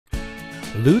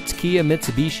Lutes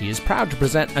Mitsubishi is proud to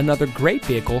present another great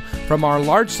vehicle from our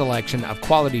large selection of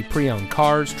quality pre-owned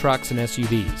cars, trucks, and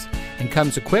SUVs, and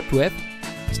comes equipped with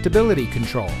stability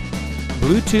control,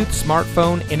 Bluetooth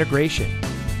smartphone integration,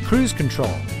 cruise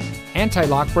control,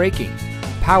 anti-lock braking,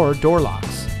 power door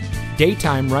locks,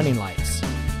 daytime running lights,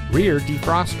 rear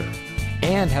defroster,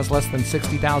 and has less than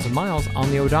 60,000 miles on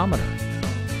the odometer.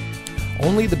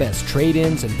 Only the best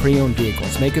trade-ins and pre-owned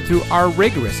vehicles make it through our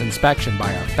rigorous inspection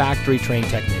by our factory-trained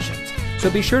technicians, so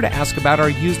be sure to ask about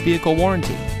our used vehicle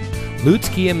warranty. Lutes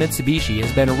Mitsubishi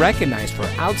has been recognized for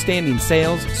outstanding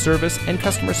sales, service, and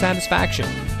customer satisfaction.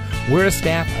 We're a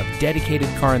staff of dedicated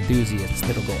car enthusiasts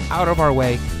that'll go out of our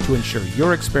way to ensure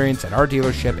your experience at our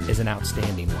dealership is an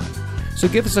outstanding one. So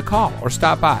give us a call or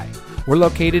stop by. We're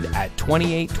located at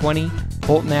 2820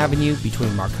 Fulton Avenue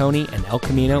between Marconi and El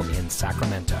Camino in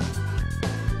Sacramento.